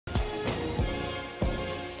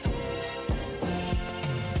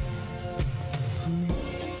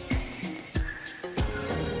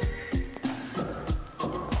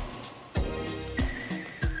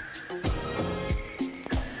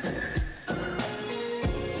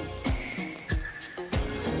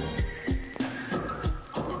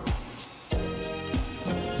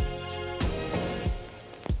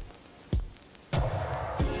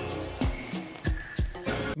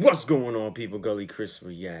What's going on, people? Gully Chris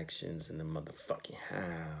reactions in the motherfucking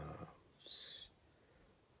house.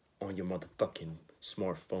 On your motherfucking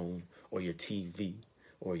smartphone or your TV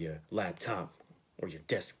or your laptop or your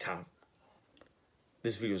desktop.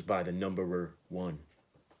 This video is by the numberer 1.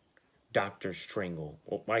 Dr. Strangle.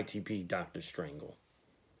 Or YTP Dr. Strangle.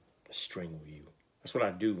 I strangle you. That's what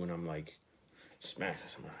I do when I'm like, smash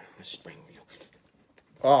somebody. I strangle you.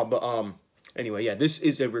 Oh, but anyway, yeah, this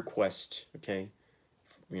is a request, okay?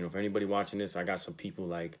 You know, for anybody watching this, I got some people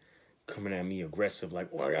like coming at me aggressive, like,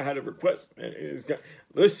 oh, I had a request.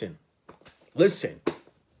 Listen. I'm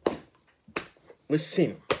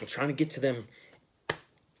trying to get to them.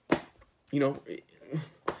 You know,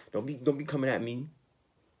 don't be coming at me.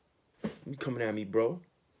 Don't be coming at me, bro.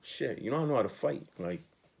 Shit, you know, I don't know how to fight. Like,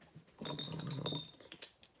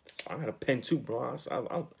 I got a pen too, bro.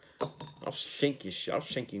 I'll shank your shit. I'll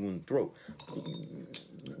shank you in the throat.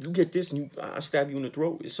 You get this, and I stab you in the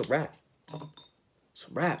throat. It's a wrap. It's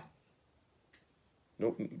a wrap.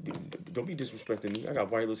 No, don't be disrespecting me. I got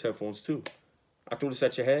wireless headphones too. I throw this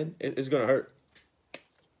at your head, it's gonna hurt.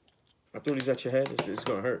 I throw these at your head, it's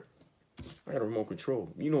gonna hurt. I got a remote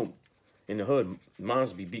control. You know, in the hood,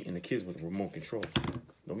 moms be beating the kids with a remote control.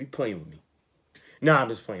 Don't be playing with me. Nah, I'm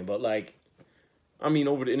just playing. But like, I mean,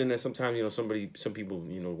 over the internet, sometimes, you know, some people,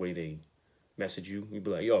 you know, the way they message you, you be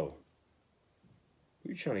like, yo, what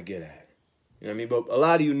you trying to get at? You know what I mean? But a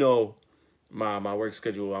lot of you know my work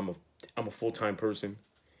schedule. I'm a full-time person.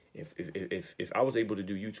 If I was able to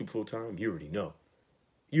do YouTube full-time, you already know.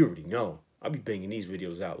 You already know. I'll be banging these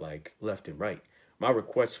videos out like left and right. My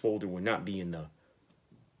request folder would not be in the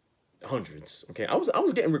hundreds. Okay, I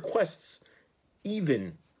was getting requests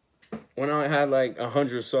even when I had like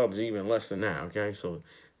 100 subs, even less than that. Okay, so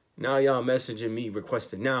now y'all messaging me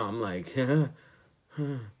requesting. Now I'm like,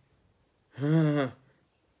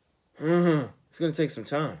 it's gonna take some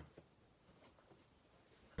time.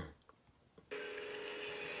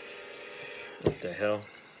 What the hell?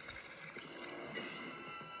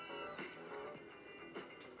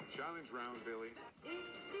 Challenge round, Billy.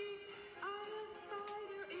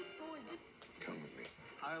 Come with me.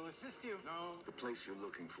 I'll assist you. No. The place you're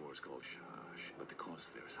looking for is called Shush, but the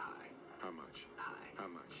cost there is high. How much? High. How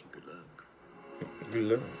much? Good luck. Good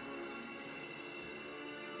luck.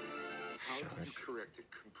 How did you correct a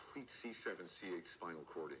complete C7, C8 spinal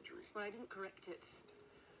cord injury? Well, I didn't correct it.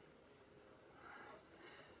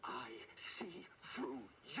 I see through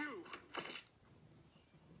you.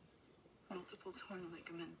 Multiple torn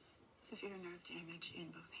ligaments, severe nerve damage in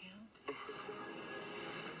both hands.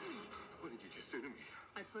 What did you just do to me?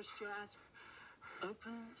 I pushed your ass.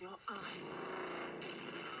 Open your eyes.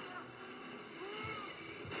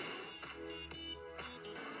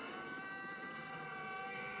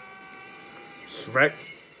 Right.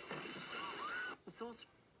 The source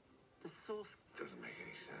Doesn't make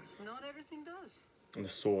any sense. Not everything does. And the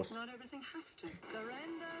source. Not everything has to.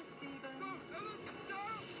 Surrender, Stephen.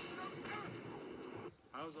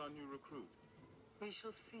 How's our new recruit? We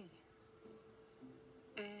shall see.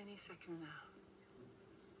 Any second now.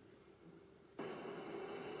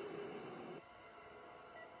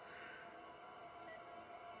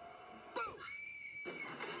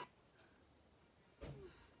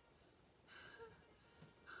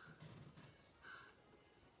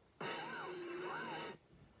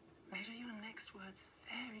 Measure your next words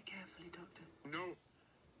very carefully, Doctor. No.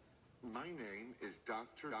 My name is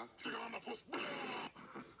Dr.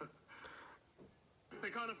 They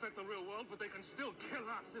can't affect the real world, but they can still kill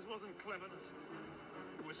us. This wasn't cleverness.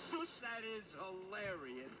 It was sush. That is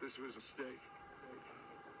hilarious. This was a mistake.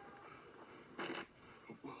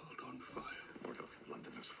 A world on fire. What if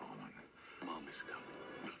London has fallen? Mom is coming.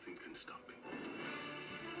 Nothing can stop me.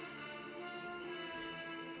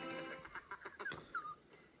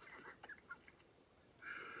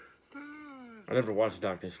 I never watched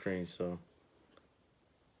Doctor Strange, so.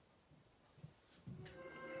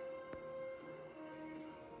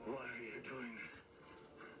 Why are you doing this?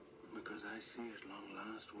 Because I see at long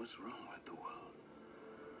last what's wrong with the world.